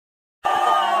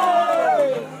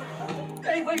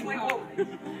Wait, whoa.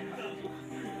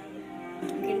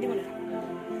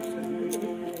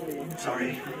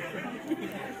 Sorry.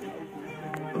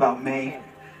 About May.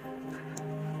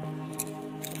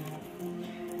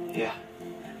 Yeah.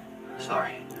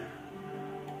 Sorry.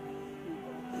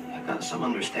 I got some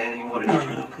understanding of what it is.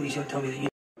 No, please don't tell me that you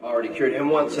already cured him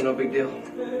once, so no big deal.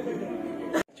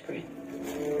 That's great.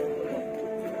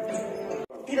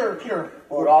 Peter.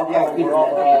 We're all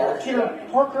Peter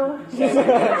Parker.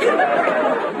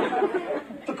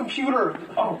 The computer.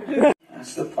 Oh.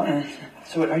 That's the plan.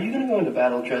 So are you going to go into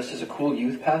battle dressed as a cool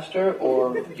youth pastor,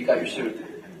 or you got your suit?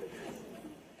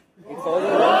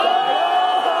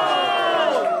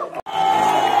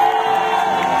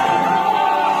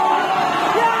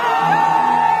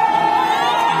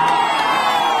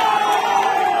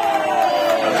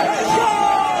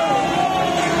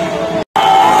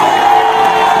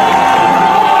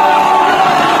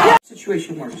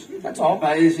 Situation works. That's all.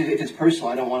 If it's personal,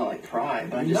 I don't want to like pry,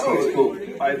 but I just think it's cool.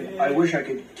 I wish I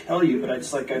could tell you, but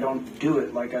it's like I don't do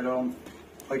it. Like I don't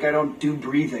do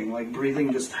breathing. Like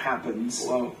breathing just happens.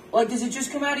 Whoa. Like, does it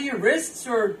just come out of your wrists,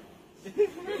 or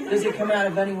does it come out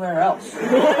of anywhere else? You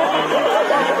ever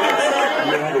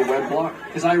had a web block?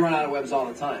 Because I run out of webs all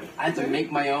the time. I have to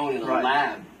make my own in a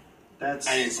lab. And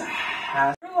it's a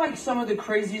hassle. What are like some of the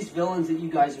craziest villains that you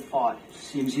guys have fought?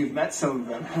 Seems you've met some of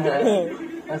them.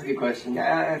 That's a good question.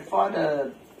 I fought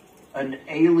an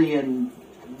alien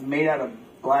made out of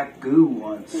black goo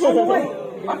once. Oh,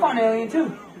 wait. I fought an alien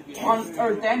too. On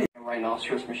Earth and A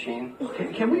rhinoceros machine.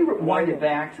 Can we wind it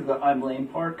back to the I'm lame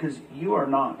part? Because you are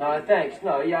not. No, thanks.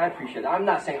 No, yeah, I appreciate it. I'm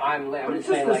not saying I'm lame. But I'm it's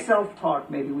just just saying the like,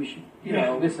 self-talk. Maybe we should,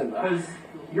 listen. because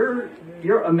you're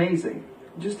amazing.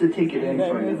 Just to take it in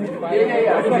for you.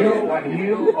 Yeah.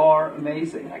 You are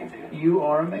amazing. I can take it. You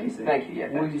are amazing. Thank you. Yeah.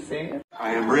 Will you say it?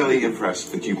 I am really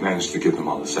impressed that you've managed to give them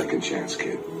all a second chance,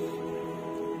 kid.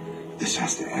 This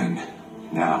has to end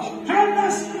now. Can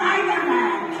the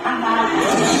Spiderman come out?